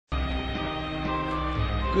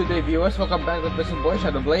Good day viewers, welcome back to Prison Boy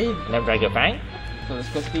Shadowblade. And I'm Dragon Fang. So let's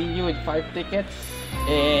continue with 5 tickets.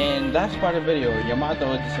 And last part of the video,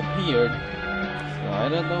 Yamato disappeared. So I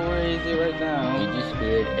don't know where is he right now. He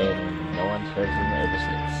disappeared and no one's heard from him ever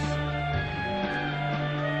since.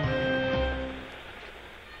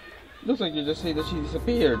 Looks like you just say that she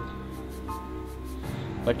disappeared.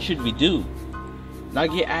 What should we do?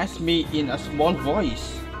 Nagi asked me in a small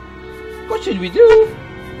voice. What should we do?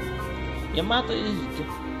 Yamato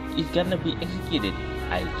is gonna be executed,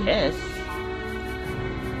 I guess.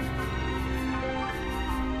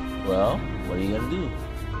 Well, what are you gonna do?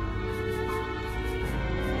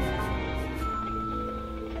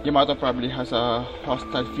 Yamato probably has a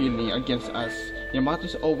hostile feeling against us. Yamato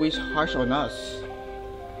is always harsh on us.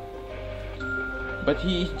 But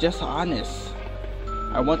he is just honest.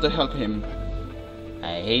 I want to help him.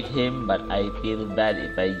 I hate him, but I feel bad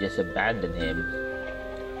if I just abandon him.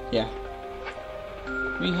 Yeah.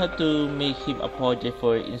 We had to make him apologize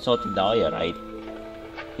for insulting Daoya, right?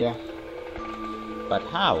 Yeah. But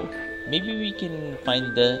how? Maybe we can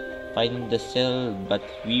find the cell, but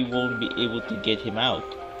we won't be able to get him out.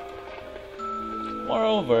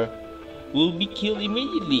 Moreover, we'll be killed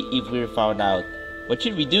immediately if we're found out. What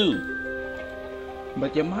should we do?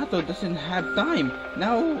 But Yamato doesn't have time.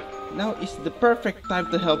 Now is the perfect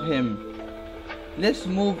time to help him. Let's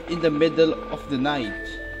move in the middle of the night.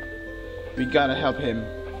 We gotta help him.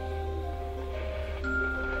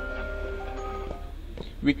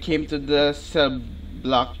 We came to the cell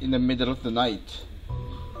block in the middle of the night.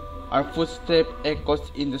 Our footstep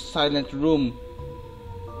echoes in the silent room.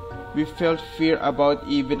 We felt fear about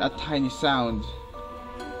even a tiny sound.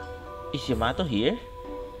 Is Yamato here?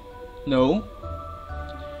 No.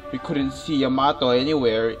 We couldn't see Yamato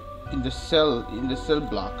anywhere in the cell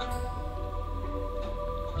block.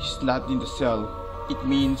 He's not in the cell. It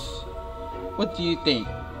means, what do you think?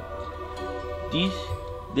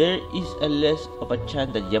 There is a less of a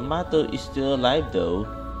chance that Yamato is still alive though.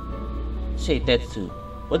 Say Tetsu,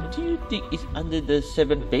 what do you think is under the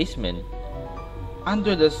 7th basement?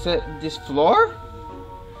 Under this floor?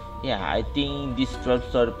 Yeah, I think this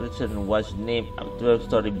 12-story prison was named a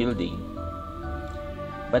 12-story building.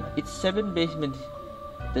 But it's 7 basement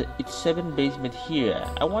here.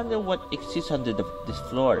 I wonder what exists under this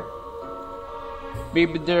floor.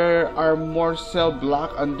 Maybe there are more cell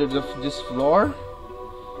block under this floor?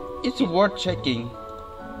 It's worth checking.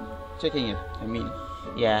 Checking it, I mean.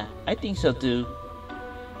 Yeah, I think so too.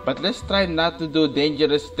 But let's try not to do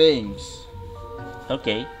dangerous things.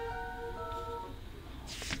 Okay.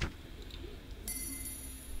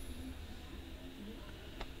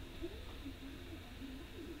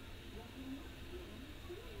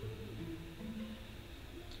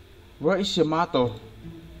 Where is Yamato?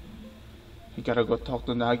 We gotta go talk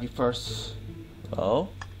to Nagi first. Oh,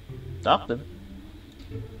 talk to him.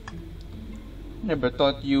 Never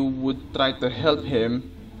thought you would try to help him.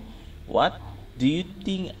 What? Do you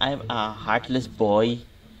think I'm a heartless boy?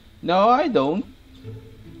 No, I don't.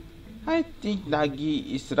 I think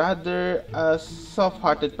Nagi is rather a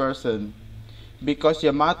soft-hearted person. Because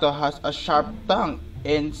Yamato has a sharp tongue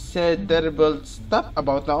and said terrible stuff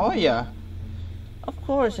about Naoya. Of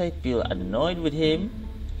course I feel annoyed with him.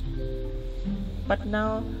 But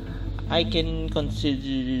now I can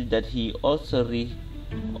consider that he also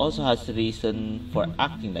has reason for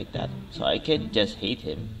acting like that. So I can't just hate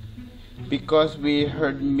him. Because we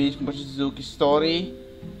heard Miss Mochizuki's story.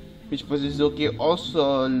 Miss Mochizuki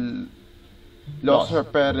also lost her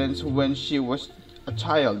parents when she was a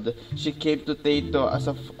child. She came to Teito as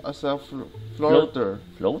a floater.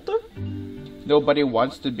 Floater? Nobody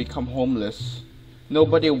wants to become homeless.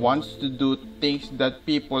 Nobody wants to do things that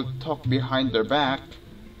people talk behind their back.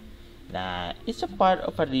 Nah, it's a part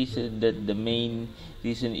of a reason that the main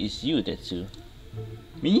reason is you, Tetsu.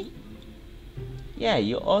 Me? Yeah,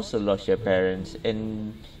 you also lost your parents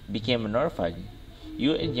and became an orphan.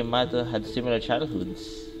 You and Yamato had similar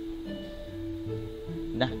childhoods.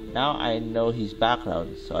 Now I know his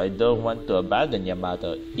background, so I don't want to abandon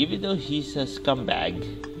Yamato, even though he's a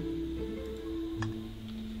scumbag.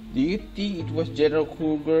 Do you think it was General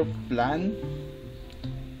Kruger's plan?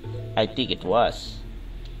 I think it was.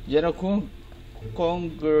 General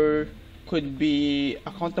Kruger could be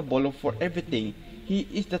accountable for everything. He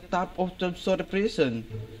is the top of 12-story prison.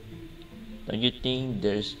 Don't you think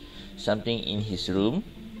there's something in his room?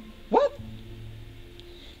 What?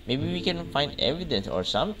 Maybe we can find evidence or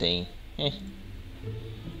something.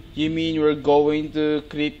 You mean we're going to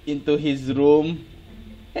creep into his room?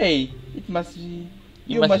 Hey, it must be...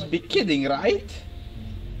 You must be kidding, right?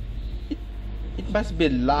 It must be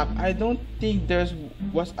locked. I don't think there's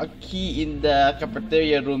was a key in the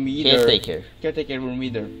cafeteria room either. Caretaker room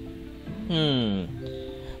either.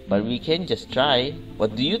 But we can just try.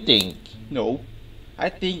 What do you think? No. I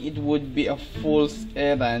think it would be a fool's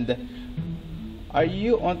errand. Are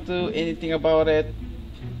you onto anything about it?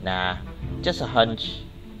 Nah, just a hunch.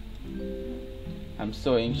 I'm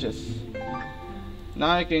so anxious.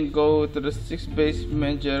 Now I can go to the 6th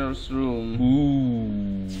basement general's room.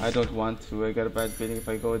 Ooh. I don't want to. I got a bad feeling if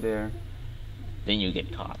I go there. Then you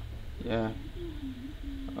get caught. Yeah.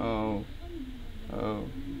 Oh.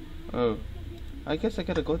 I guess I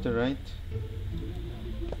gotta go there, right?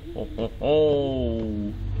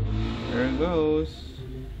 Oh. There it goes.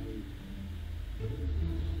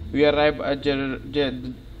 We arrive at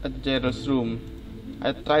Jero's room.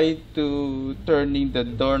 I tried to turning the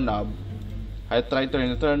doorknob. Clank,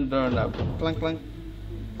 clank.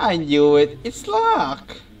 I knew it. It's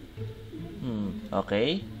locked.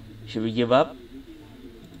 Okay. Should we give up?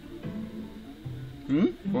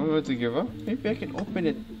 Want to give up? Maybe I can open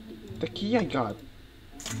it. The key I got.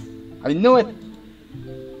 I knew it.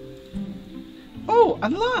 Oh,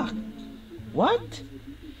 unlocked. What?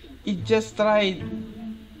 It just tried.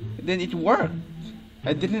 Then it worked.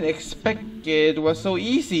 I didn't expect it was so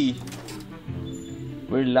easy.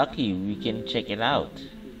 We're lucky we can check it out.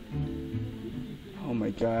 Oh my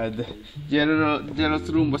god. General's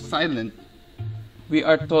room was silent. We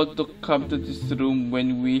are told to come to this room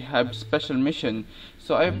when we have special mission,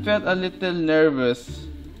 so I felt a little nervous.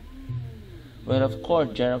 Well, of course,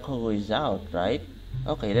 General Kongo is out, right?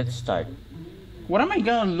 Okay, let's start. What am I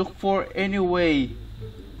gonna look for anyway?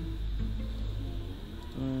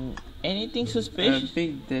 Anything suspicious? I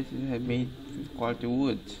think that it had made with quality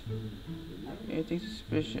wood. Anything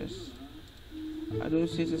suspicious? I don't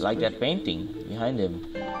see suspicious. Like that painting behind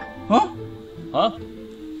him. Huh? Huh?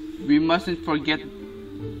 We mustn't forget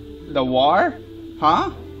the war?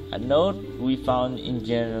 Huh? A note we found in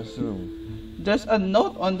General's room. There's a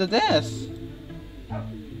note on the desk.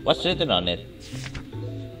 What's written on it?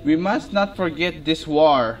 We must not forget this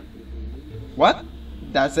war. What?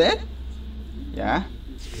 That's it? Yeah.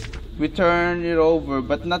 We turned it over,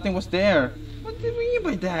 but nothing was there. What do you mean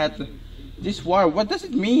by that? This war, what does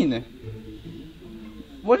it mean?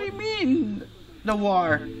 What do you mean, the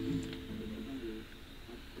war?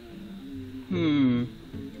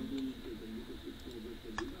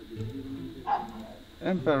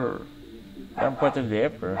 Emperor. I'm part of the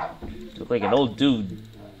Emperor. Look like an old dude.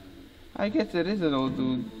 I guess it is an old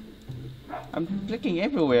dude. I'm clicking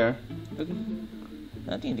everywhere.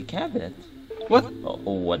 Nothing in the cabinet. What? Oh,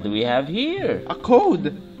 what do we have here? A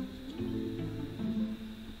code!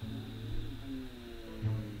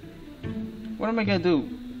 What am I gonna do?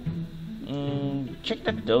 Check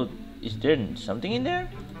that note. Is there something in there?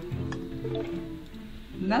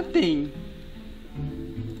 Nothing.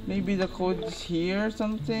 Maybe the code is here or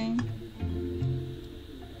something?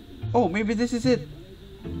 Oh, maybe this is it.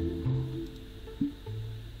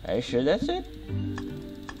 Are you sure that's it?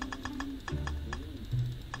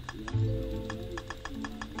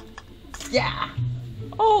 Yeah!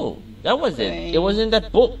 Oh, that was it. It was in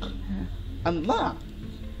that book. Unlocked.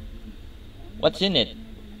 What's in it?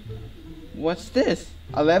 What's this?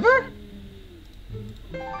 A lever?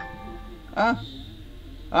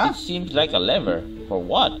 It seems like a lever. For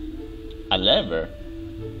what? A lever?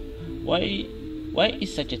 Why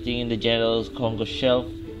is such a thing in the General's Kongo shelf?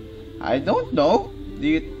 I don't know. Do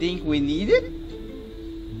you think we need it?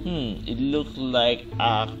 It looks like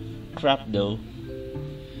a crap though.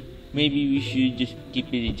 Maybe we should just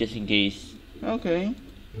keep it just in case. Okay.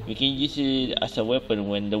 We can use it as a weapon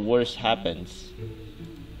when the worst happens.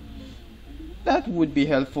 That would be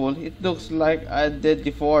helpful. It looks like a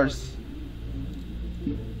deadly force.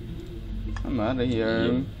 I'm out of here.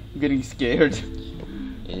 I'm getting scared.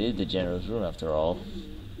 It is the General's room after all.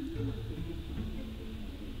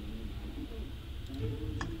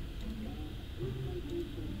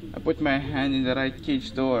 I put my hand in the right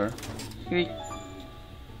cage door. Creak.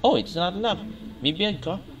 Oh, it's not locked. Maybe a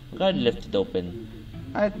guard left it open.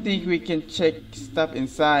 I think we can check stuff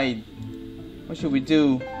inside. What should we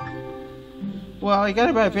do? Well, I got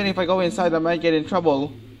a bad feeling if I go inside I might get in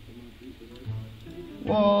trouble.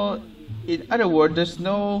 Well, in other words, there's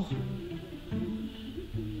no...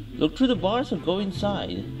 Look through the bars or go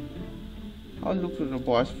inside. I'll look through the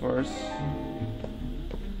bars first.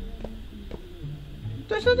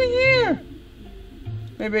 There's nothing here!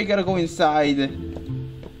 Maybe I gotta go inside.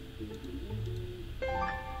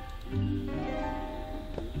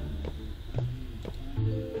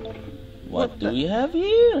 What do we have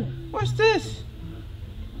here? What's this?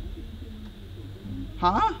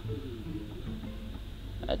 Huh?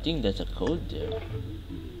 think there's a code there.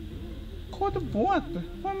 Code of what?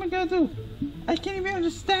 What am I gonna do? I can't even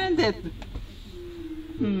understand it.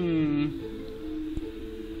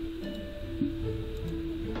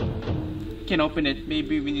 Can't open it.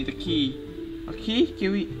 Maybe we need a key. A key?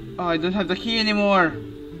 Can we? Oh, I don't have the key anymore.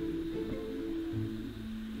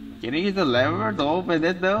 Can I use the lever to open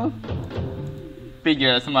it though?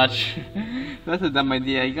 Figure as much. That's a dumb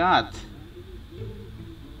idea I got.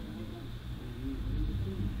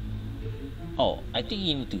 Oh, I think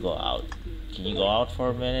you need to go out. Can you go out for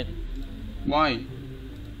a minute? Why?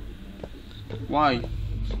 Why?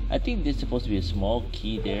 I think there's supposed to be a small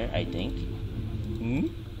key there, I think.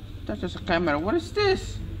 That's just a camera. What is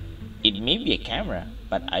this? It may be a camera,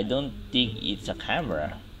 but I don't think it's a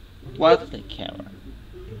camera. What? It's a camera.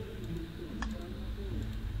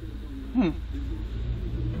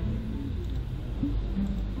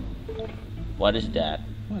 What is that?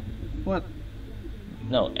 What?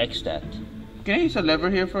 No, X that. Can I use a lever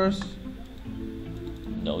here first?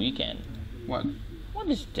 No, you can. What? What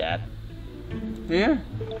is that? Here?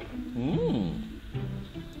 Hmm.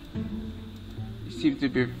 It seems to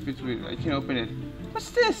be. I can open it.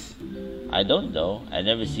 What's this? I don't know. I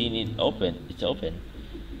never seen it open. It's open.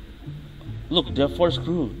 Look, there are 4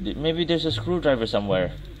 screws. Maybe there's a screwdriver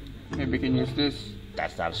somewhere. Maybe I can use this.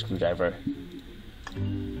 That's not a screwdriver.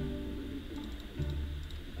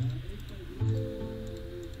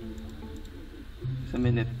 Just a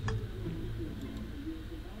minute.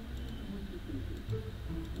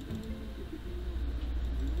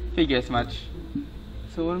 Figure as much.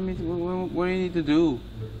 So what do you need to do?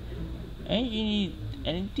 I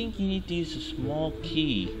think you need to use a small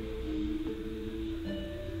key.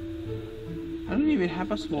 I don't even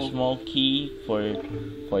have a small. Key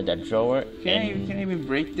for that drawer. Can I even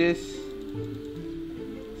break this?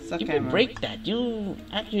 It's a You camera. can break that. You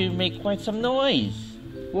actually make quite some noise.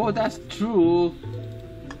 Whoa, that's true.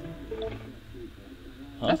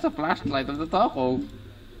 Huh? That's the flashlight of the taco.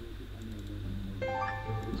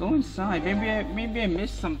 Go inside. Maybe I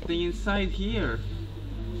missed something inside here.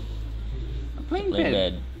 A plain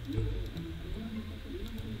bed.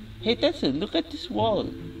 Hey, Tetsu, look at this wall.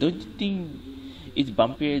 Don't you think it's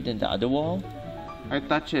bumpier than the other wall? I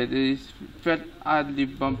touched it. It felt oddly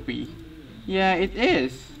bumpy. Yeah, it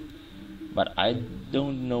is. But I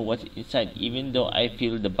don't know what's inside, even though I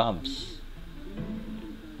feel the bumps.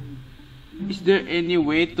 Is there any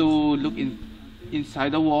way to look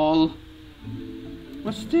inside the wall?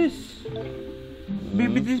 What's this?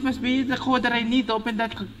 Maybe this must be the code that I need to open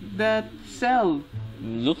that cell.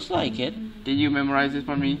 Looks like it. Can you memorize it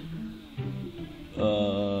for me?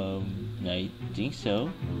 I think so.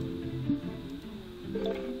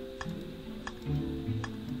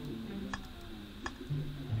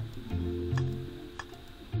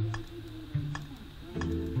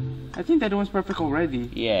 I think that one's perfect already.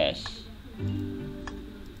 Yes.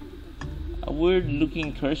 A weird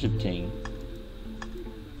looking cursive thing.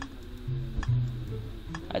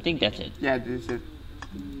 I think that's it. Yeah, this is it.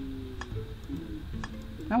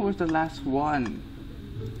 That was the last one.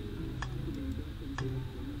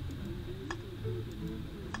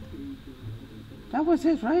 That was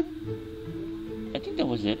it, right? I think that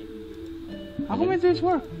was it. How come it didn't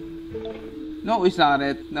work? No, it's not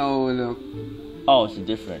it. No, look. Oh, it's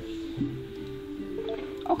different.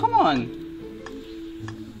 Oh, come on.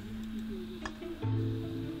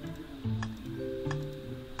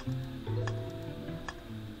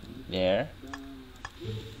 There.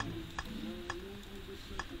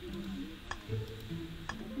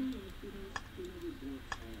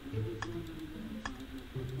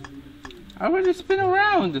 I already spin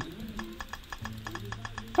around.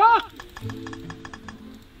 Fuck!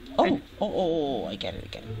 Oh, I get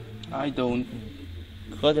it. I don't.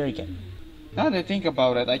 Go there again. Now that I think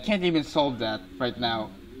about it, I can't even solve that right now.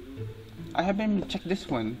 I haven't even checked this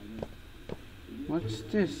one. What's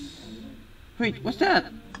this? Wait, what's that?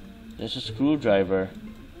 There's a screwdriver.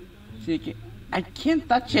 See, I can't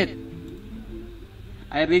touch it.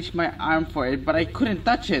 I reached my arm for it, but I couldn't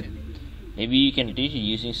touch it. Maybe you can reach it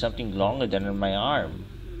using something longer than my arm.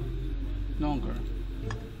 Longer.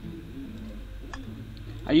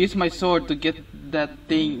 I used my sword to get that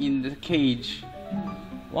thing in the cage.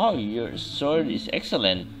 Wow, your sword is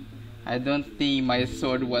excellent. I don't think my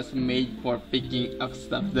sword was made for picking up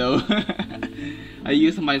stuff though. I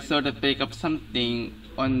used my sword to pick up something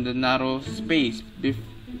on the narrow space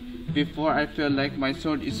before I feel like my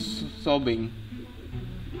sword is sobbing.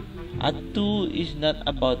 A tool is not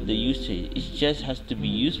about the usage, it just has to be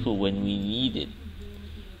useful when we need it.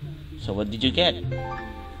 So what did you get?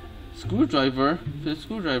 Screwdriver? Phillips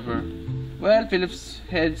screwdriver. Well, Phillips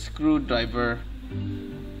head screwdriver.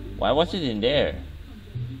 Why was it in there?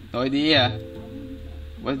 No idea.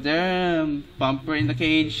 Was there a bumper in the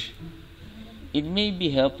cage? It may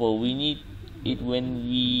be helpful. We need it when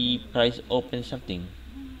we prise open something.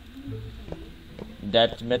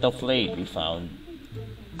 That metal plate we found.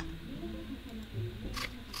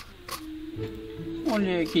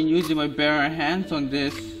 Only I can use my bare hands on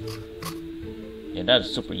this. Yeah,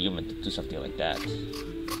 that's superhuman to do something like that.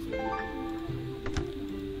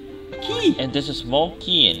 A key! And there's a small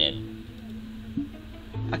key in it.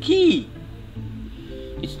 A key!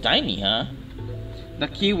 It's tiny, huh? The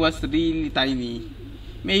key was really tiny.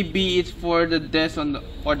 Maybe it's for the desk on the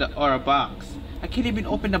or a box. I can't even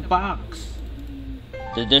open the box.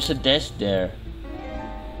 There's a desk there.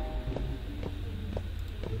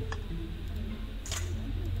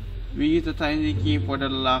 We used a tiny key for the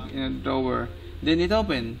lock in the drawer. Then it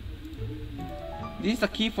opened. This is the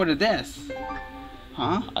key for the desk.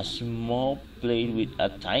 Huh? A small plate with a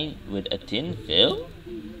tin fill?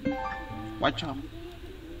 Watch out.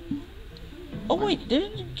 Oh wait, there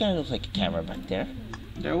kind of looks like a camera back there.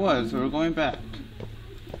 There was. We're going back.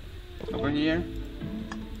 Over here.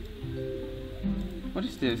 What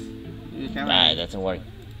is this? Is the camera? Nah, it doesn't work.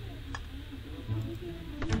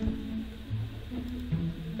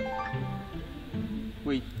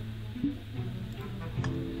 Wait.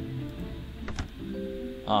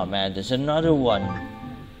 Oh man, there's another one.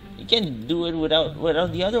 You can't do it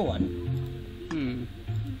without the other one.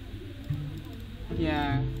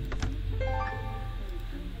 Yeah.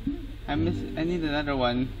 I need another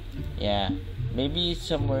one. Yeah, maybe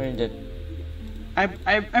somewhere in the.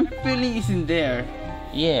 I'm feeling it's in there.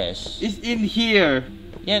 Yes. It's in here.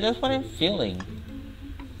 Yeah, that's what I'm feeling.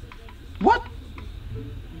 What?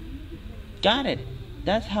 Got it.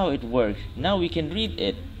 That's how it works. Now we can read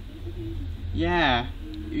it. Yeah,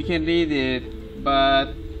 you can read it,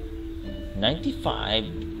 but 95,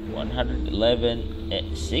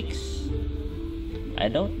 111, 6. I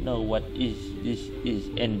don't know what this is,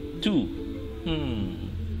 and 2.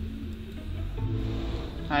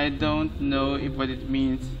 I don't know what it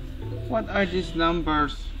means. What are these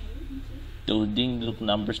numbers? Those didn't look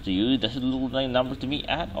numbers to you. It doesn't look like numbers to me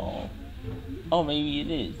at all. Oh, maybe it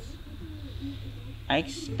is. I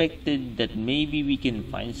expected that maybe we can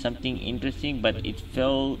find something interesting, but it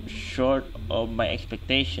fell short of my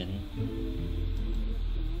expectation.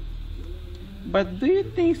 But do you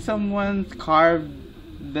think someone carved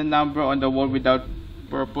the number on the wall without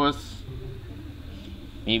purpose?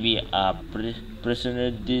 Maybe a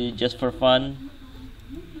prisoner did it just for fun?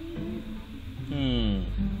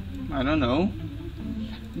 I don't know.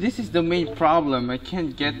 This is the main problem. I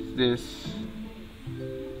can't get this.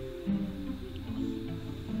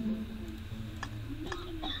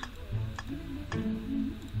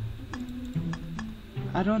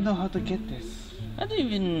 I don't know how to get this. I don't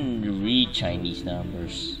even read Chinese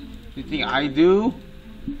numbers. You think I do?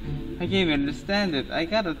 I can't even understand it. I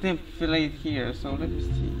got a template here, so let me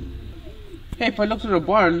see. Hey, if I look through the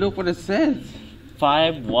bar, look what it says.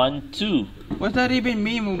 512. What does that even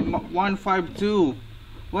mean? 152.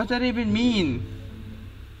 What does that even mean?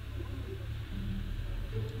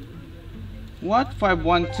 What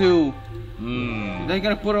 512? They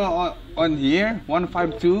gotta put it on here.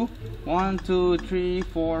 152. 1, 2, 3,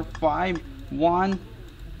 4, 5. 1,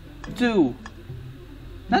 2.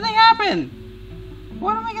 Nothing happened.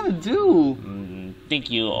 What am I gonna do?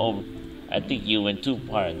 I think you went too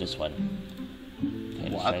far on this one. Okay,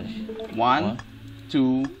 let's What? try. 1,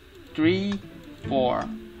 2, 3, 4,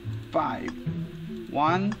 5.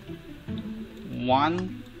 1,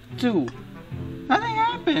 1, 2. Nothing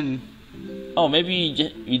happened. Oh, maybe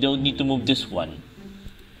you don't need to move this one.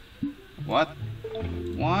 What?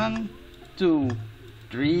 1, 2,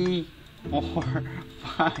 3, 4,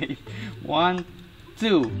 5. 1,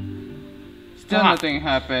 2. Still nothing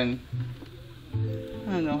happened.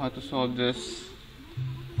 I don't know how to solve this.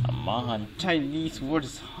 Come on. Chinese word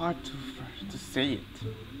is hard to say it.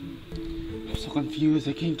 I'm so confused.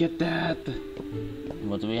 I can't get that.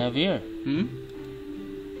 What do we have here? Clink,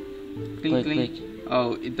 Click, clink. click.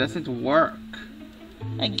 Oh, it doesn't work.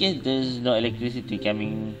 I guess there's no electricity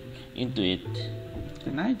coming into it.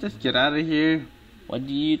 Can I just get out of here? What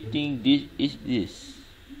do you think this is?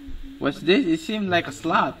 What's this? It seemed like a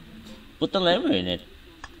slot. Put a lever in it.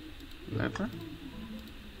 Lever?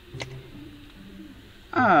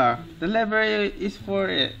 Ah, the lever is for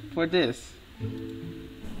this.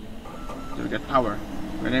 So we got power.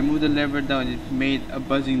 When I moved the lever down, it made a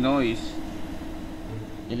buzzing noise.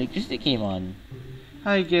 The electricity came on.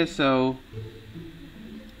 I guess so.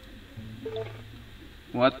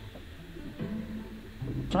 What?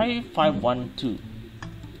 Try 512.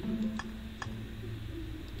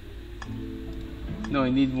 No, I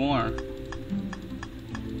need more.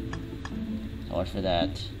 So much for that.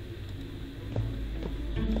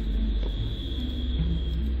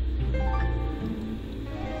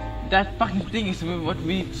 That fucking thing is what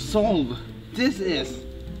we need to solve. This is.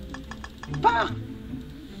 Fuck!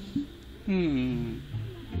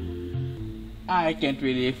 I can't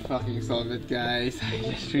really fucking solve it, guys. I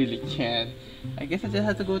just really can't. I guess I just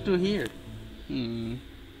have to go through here.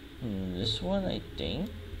 This one, I think.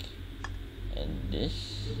 And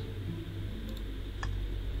this.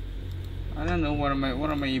 I don't know what am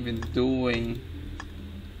I even doing?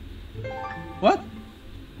 What?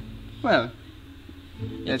 Well,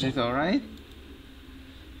 that is alright.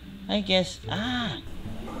 I guess.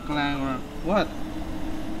 Clang. What?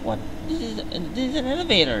 What? This is an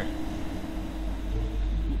elevator.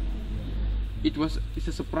 It's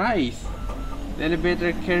a surprise. The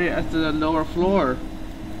elevator carried us to the lower floor.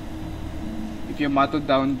 Is Yamato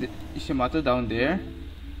down there?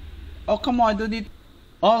 Oh come on, I don't need.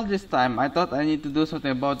 All this time I thought I need to do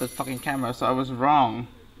something about that fucking camera, so I was wrong.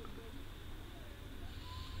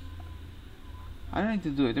 I don't need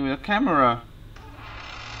to do it with a camera.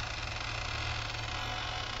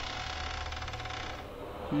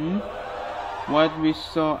 What we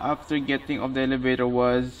saw after getting off the elevator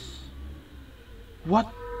was... What?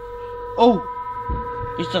 Oh!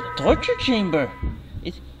 It's a torture chamber.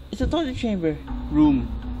 It's a torture chamber. Room.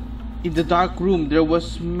 In the dark room, there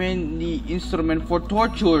was many instruments for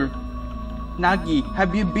torture. Nagi,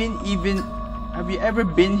 have you ever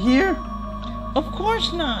been here? Of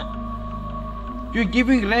course not. You're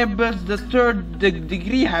giving rebels the third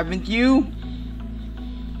degree, haven't you?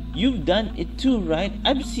 You've done it too, right?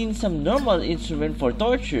 I've seen some normal instrument for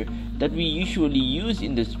torture that we usually use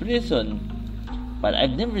in this prison, but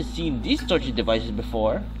I've never seen these torture devices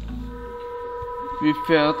before. We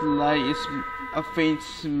felt like a faint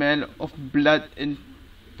smell of blood and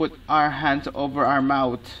put our hands over our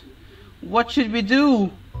mouth. What should we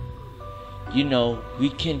do? You know, we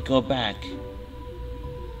can't go back.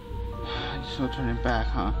 So turning back,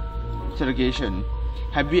 huh? Interrogation.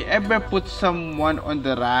 Have you ever put someone on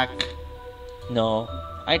the rack? No,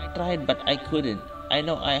 I tried but I couldn't. I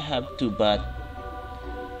know I have to, but...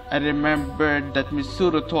 I remember that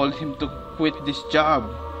Mitsuru told him to quit this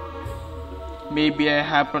job. Maybe I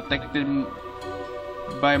have protected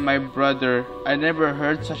by my brother. I never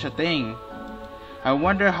heard such a thing. I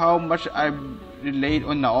wonder how much I've relayed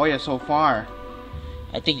on Naoya so far.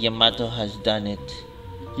 I think Yamato has done it.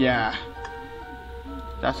 Yeah.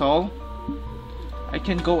 That's all? I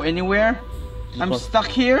can't go anywhere? I'm stuck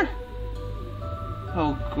here?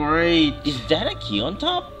 Oh great. Is that a key on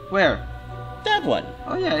top? Where? That one.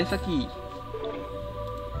 Oh yeah, it's a key.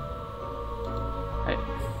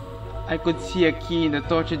 I could see a key in the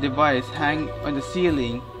torture device hang on the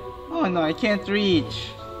ceiling. Oh no, I can't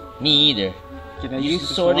reach. Me either. Can I use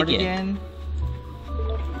the sword again?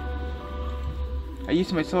 I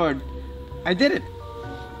used my sword. I did it!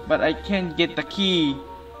 But I can't get the key.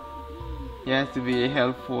 It has to be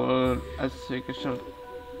helpful at a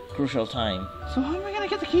Crucial time. So how am I gonna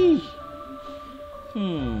get the key?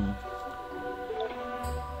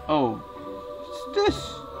 Oh. What's this?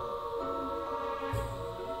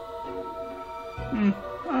 I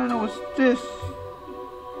don't know what's this.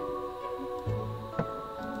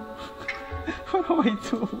 What do I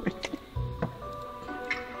do?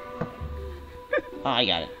 I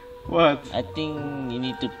got it. What? I think you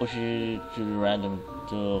need to push it to the random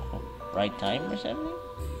to right time or something.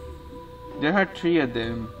 There are 3 of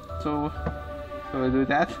them. So I do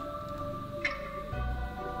that?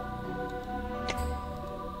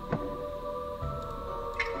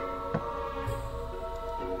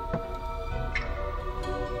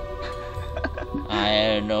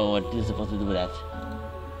 I don't know what you're supposed to do with that.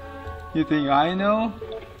 You think I know?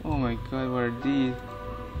 Oh my god, what are these?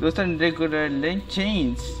 Those are regular link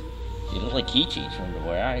chains. They look like keychains from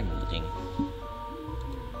where I'm looking.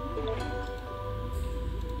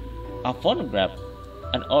 A phonograph,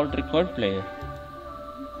 an old record player.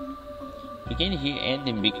 We can't hear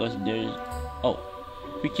anything because there's... Oh.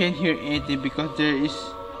 We can't hear anything because there is...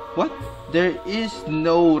 What? There is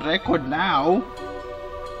no record now?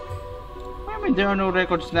 What do you mean there are no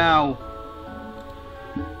records now?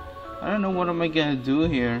 I don't know what am I gonna do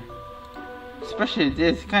here. Especially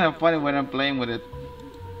this, it's kind of funny when I'm playing with it.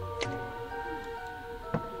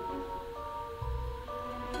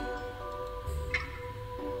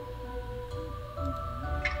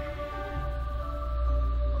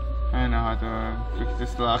 I don't know how to fix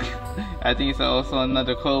this lock. I think it's also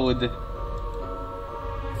another code.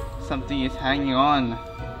 Something is hanging on.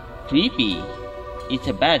 Creepy. It's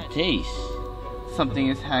a bad taste. something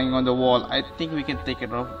is hanging on the wall. I think we can take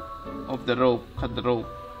it off of the rope. Cut the rope.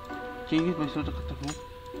 Can you use my sword to cut the rope?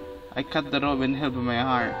 I cut the rope and held by my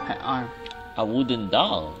arm. A wooden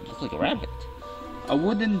doll. Looks like a rabbit. A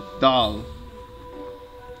wooden doll.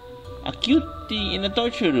 A cutie in a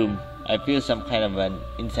torture room. I feel some kind of an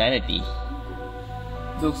insanity.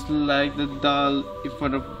 Looks like the doll in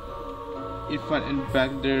front and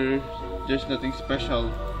back there's nothing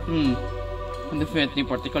special. Nothing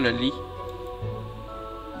particularly.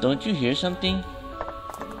 Don't you hear something?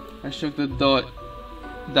 I shook the doll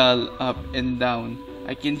up and down.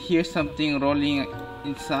 I can hear something rolling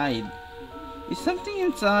inside. Is something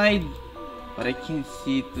inside? But I can't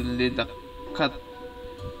see to let the cut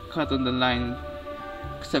on the line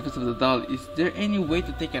surface of the doll. Is there any way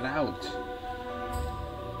to take it out?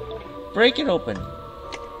 Break it open.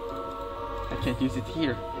 I can't use it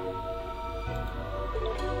here.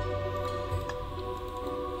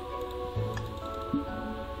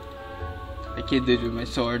 I can't do it with my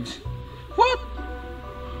sword. What?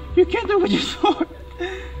 You can't do it with your sword?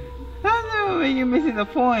 No, you're missing the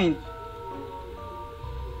point.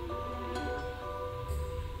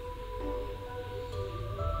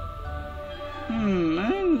 I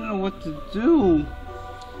don't know what to do.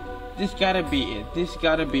 This gotta be it. This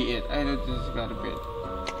gotta be it. I know this gotta be it.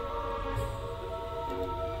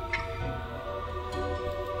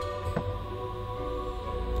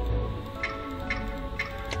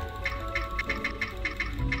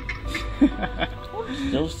 What's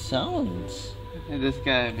those sounds? There's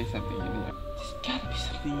gotta be something in here. There's gotta be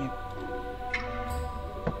something in here.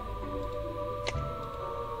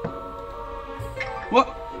 What?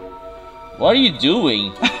 What are you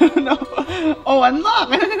doing? No. Oh, unlock!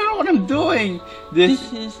 I don't know what I'm doing.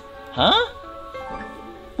 This is... Huh?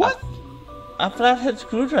 What? A flathead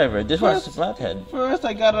screwdriver. This one's a flathead. First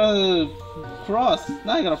I got a cross.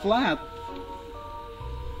 Now I got a flat.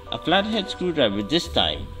 A flathead screwdriver this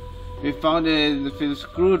time. We found it in the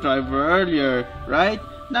screwdriver earlier, right?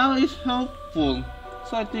 Now it's helpful.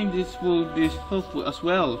 So I think this will be helpful as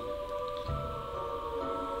well.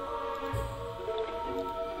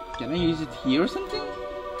 Can I use it here or something?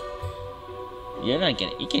 You're not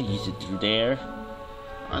gonna... You can use it through there.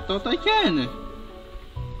 I thought I can.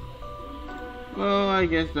 Well, I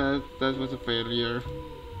guess that was a failure.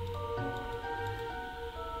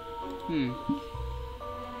 Hey,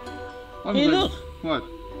 look! What?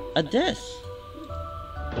 A desk.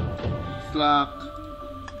 It's locked.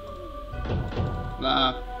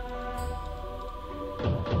 Locked.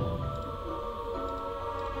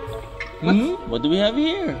 What do we have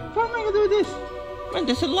here? What am I gonna do with this? Man,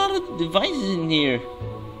 there's a lot of devices in here.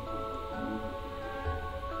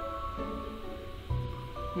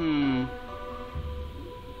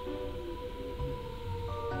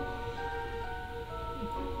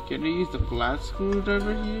 Can I use the flat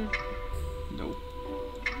screwdriver here? Nope.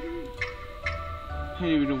 I don't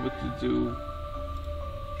even know what to do.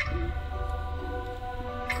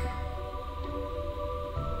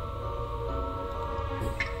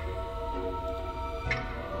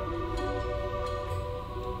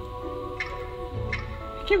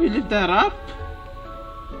 Can we lift that up?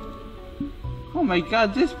 Oh my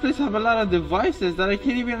god, this place have a lot of devices that I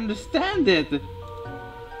can't even understand it.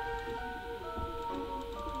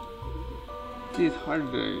 This is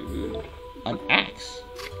hard to do. An axe.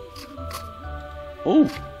 Oh,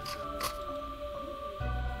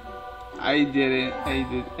 I did it.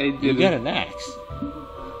 you got an axe.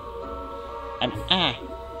 An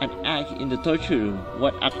axe in the torture room.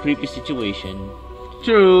 What a creepy situation.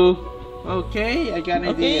 True. Okay, I got an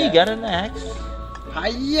idea. Okay, you got an axe.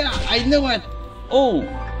 Hiya! I know it! Oh!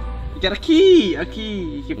 You got a key! A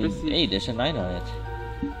key! You can press it. Hey, there's a 9 on it.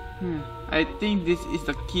 I think this is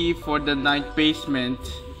the key for the ninth basement.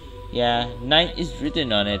 Yeah, 9 is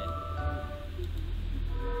written on it.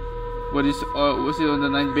 What's it on the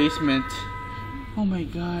ninth basement? Oh my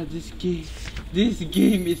god, this game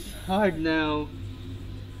is hard now.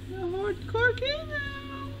 A hardcore game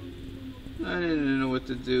now. I don't know what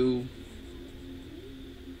to do.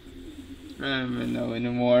 I don't even know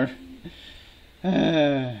anymore.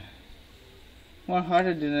 More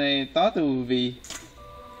harder than I thought it would be.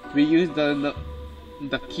 We used the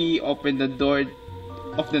key open the door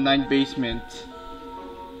of the ninth basement.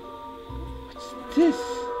 What's this?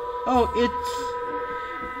 Oh,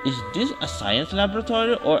 Is this a science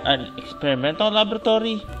laboratory or an experimental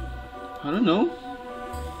laboratory? I don't know.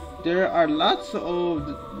 There are lots of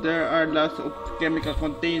chemical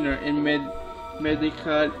container and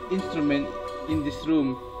medical instrument in this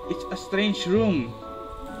room. It's a strange room.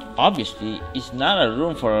 Obviously, it's not a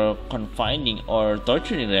room for confining or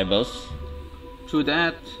torturing rebels. True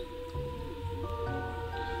that.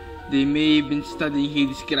 They may have been studying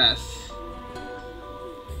Hades grass.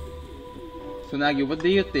 So Nagi, what do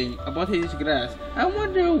you think about Hades grass? I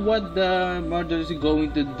wonder what the murderer is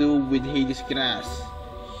going to do with Hades grass.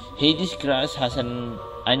 Hades grass has an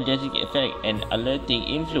analgesic effect and alerting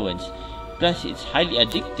influence. Plus, it's highly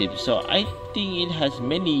addictive, so I think it has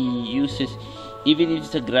many uses, even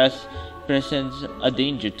if the grass presents a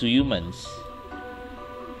danger to humans.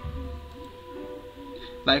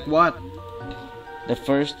 Like what? The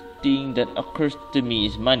first thing that occurs to me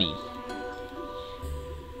is money.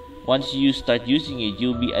 Once you start using it,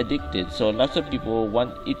 you'll be addicted, so lots of people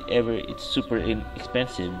want it ever it's super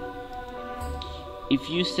expensive. If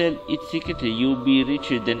you sell it secretly, you'll be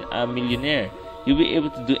richer than a millionaire. You'll be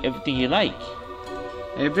able to do everything you like.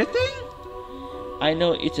 Everything? I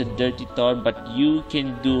know it's a dirty thought, but you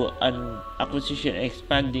can do an acquisition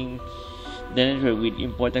expanding the network with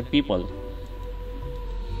important people.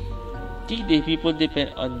 The people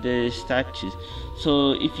depend on their statues,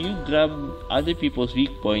 so if you grab other people's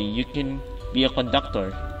weak point, you can be a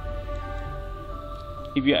conductor.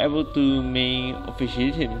 If you're able to make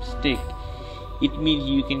officialism stick, it means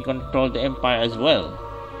you can control the empire as well.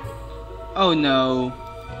 Oh no.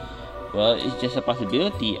 Well, it's just a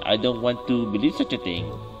possibility. I don't want to believe such a thing.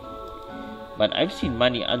 But I've seen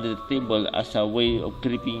money under the table as a way of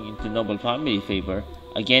creeping into noble family favor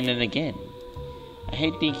again and again. I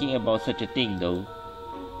hate thinking about such a thing though.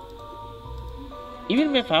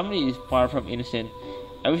 Even my family is far from innocent.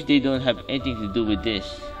 I wish they don't have anything to do with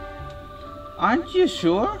this. Aren't you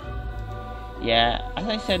sure? Yeah, as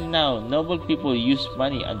I said now, noble people use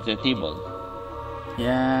money under the table.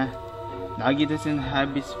 Yeah. Nagi doesn't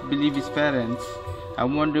believe his parents. I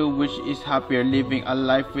wonder which is happier, living a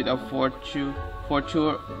life with a fortune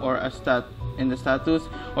or in the status,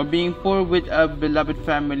 or being poor with a beloved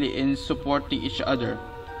family and supporting each other.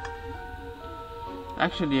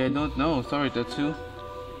 Actually, I don't know. Sorry, Tatsu.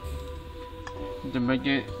 Did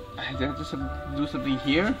I have to do something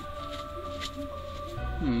here?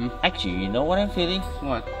 Actually, you know what I'm feeling?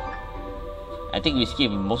 What? I think we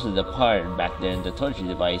skipped most of the part back there in the torture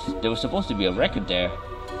device. There was supposed to be a record there.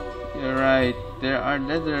 You're right. There are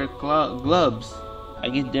leather gloves. I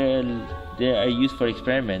guess they are used for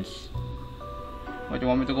experiments. What, you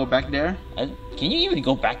want me to go back there? Can you even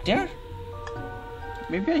go back there?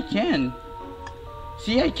 Maybe I can.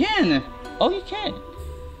 See, I can. Oh, you can.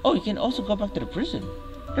 Oh, you can also go back to the prison.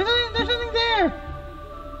 There's nothing there.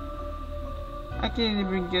 I can't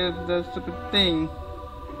even get the stupid thing.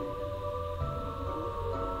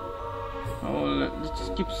 Oh, let's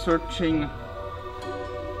just keep searching.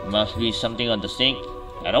 Must be something on the sink.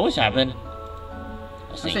 That always happens.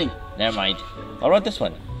 A sink. Sink. Never mind. What about this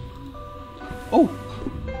one? Oh!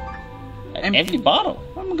 An empty bottle.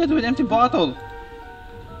 What am I gonna do with an empty bottle?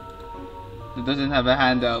 It doesn't have a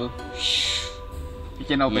handle. Shh. We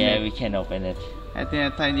can open it. Yeah, we can open it. I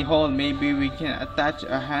think a tiny hole. Maybe we can attach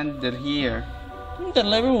a handle here. The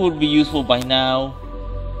lever would be useful by now.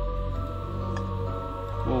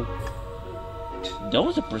 Whoa. That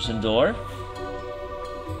was a prison door.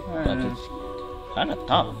 But it's kinda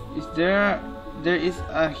tough. There is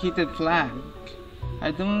a heated flag.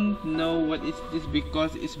 I don't know what is this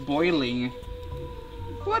because it's boiling.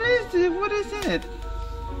 What is it? What is it?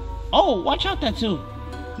 Oh, watch out, Tatsu.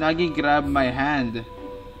 Nagi grabbed my hand.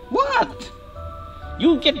 What?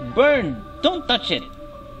 You get burned. Don't touch it.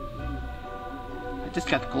 I just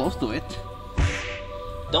got close to it.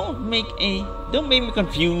 Don't make me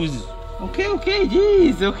confused. Okay,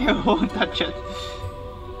 jeez. Okay, I won't touch it.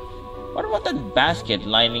 What about that basket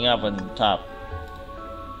lining up on the top?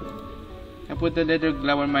 I put the leather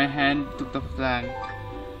glove on my hand, took the flag.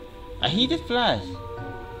 A heated flask.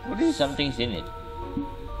 What is? Something's in it.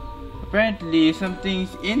 Apparently,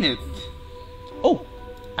 something's in it. Oh,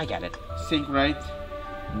 I got it. Sink, right?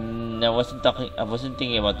 I wasn't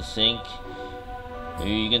thinking about the sink.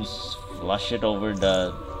 Maybe you can flush it over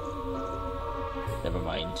the. Never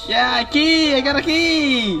mind. Yeah, a key! I got a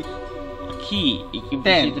key! A key. It can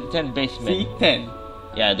 10. be to the 10 basement. See? 10.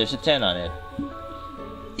 Yeah, there's a 10 on it.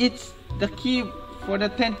 It's the key for the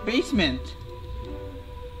 10th basement.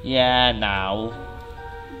 Yeah, now.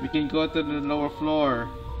 We can go to the lower floor.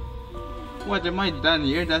 What, am I done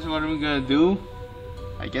here? That's what I'm gonna do?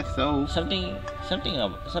 I guess so. Something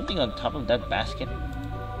on top of that basket.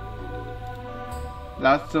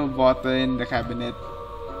 Lots of water in the cabinet.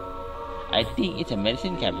 I think it's a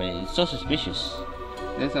medicine cabinet. It's so suspicious.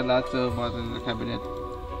 There's a lot of water in the cabinet.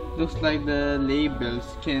 Looks like the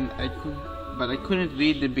labels but I couldn't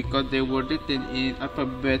read them because they were written in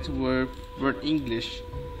alphabets word English.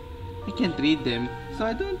 I can't read them, so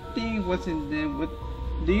I don't think what's in them. What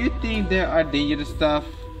do you think there are dangerous stuff?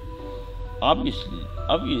 Obviously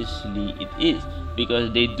it is,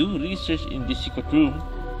 because they do research in this secret room.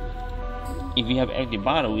 If we have empty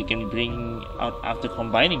bottle, we can bring out after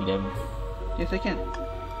combining them. Yes, I can.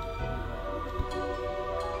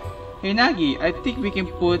 Hey Nagi, I think we can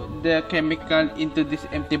put the chemical into this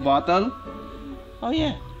empty bottle. Oh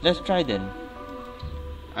yeah, let's try then.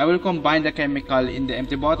 I will combine the chemical in the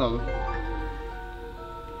empty bottle.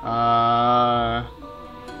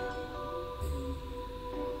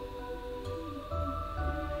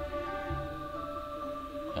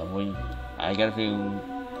 I got a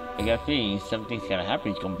feeling something's gonna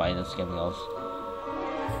happen to combine those chemicals.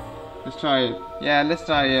 Let's try it. Yeah, let's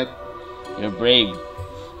try it. You're brave.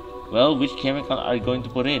 Well, which chemical are you going to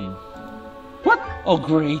put in? What? Oh,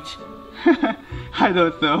 great. I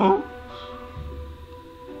don't know.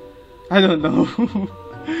 I'm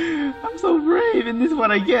so brave, and this is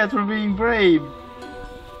what I get for being brave.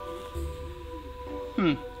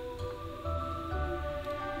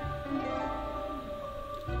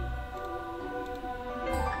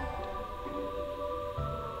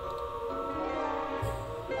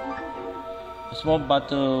 A small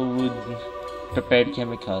bottle would prepare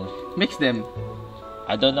chemical. Mix them.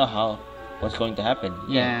 I don't know what's going to happen.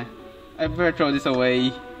 Yeah. I better throw this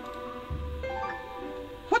away.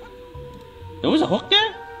 What? There was a hook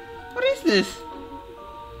there? What is this?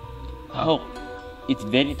 A hook. It's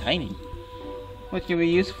very tiny. What can we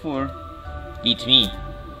use for? Beats me.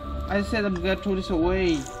 I said I'm gonna throw this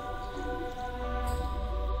away.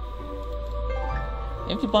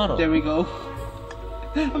 Empty bottle. There we go.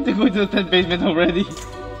 I'm going to the 10th basement already.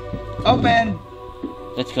 Open!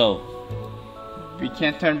 Let's go. We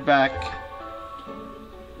can't turn back.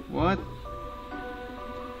 What?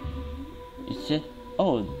 It's a...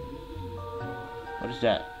 Oh. What is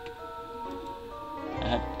that? I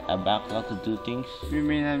have a backlog to do things. We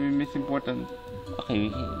may have been misimportant. Okay, we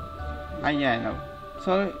can... Yeah, I know.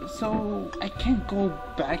 So I can't go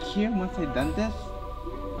back here once I've done this?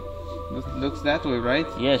 Looks that way, right?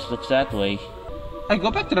 Yes, looks that way. I go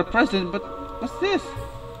back to the present, but what's this?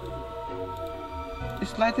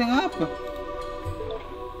 It's lighting up.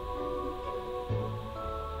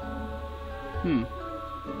 I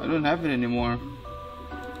don't have it anymore.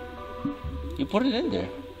 You put it in there.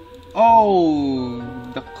 Oh,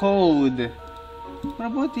 the code. What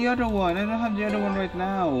about the other one? I don't have the other one right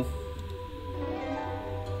now.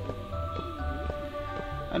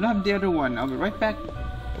 I don't have the other one. I'll be right back.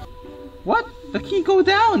 What? The key go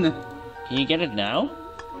down. Can you get it now?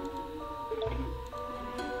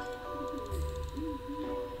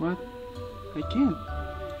 What? I can't.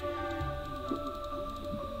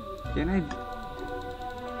 Can I?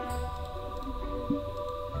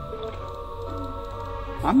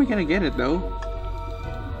 How am I gonna get it though?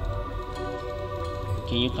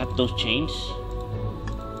 Can you cut those chains?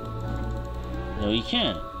 No, you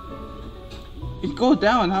can't. It go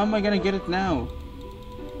down. How am I gonna get it now?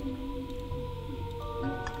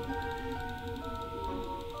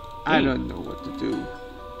 I don't know what to do.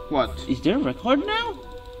 What? Is there a record now?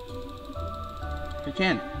 I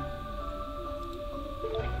can't.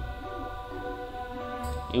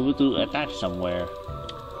 It will do attach somewhere.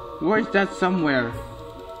 Where is that somewhere?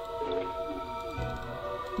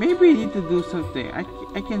 Maybe I need to do something. I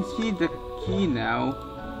can see the key now.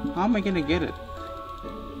 How am I gonna get it?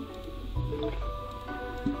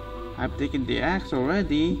 I've taken the axe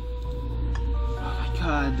already. Oh my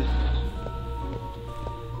god.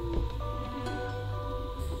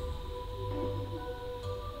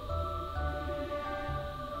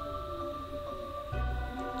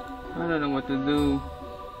 I don't know what to do.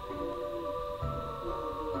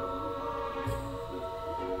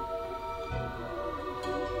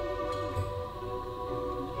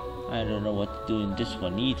 I don't know what to do in this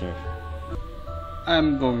one either.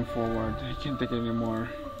 I'm going forward. I can't take it anymore.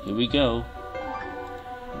 Here we go.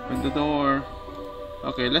 Open the door.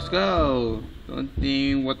 Okay, let's go. Don't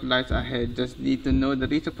think what lies ahead. Just need to know the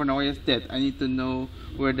reason for Naoya's death. I need to know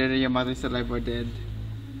whether Yamato is alive or dead.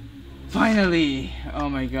 Finally! Oh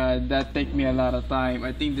my god, that took me a lot of time.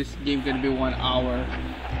 I think this game gonna be 1 hour.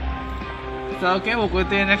 So okay, we'll go to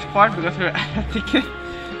the next part because we're at the ticket.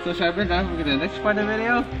 So Sharpen, now we'll get to the next part of the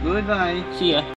video. Goodbye. See ya.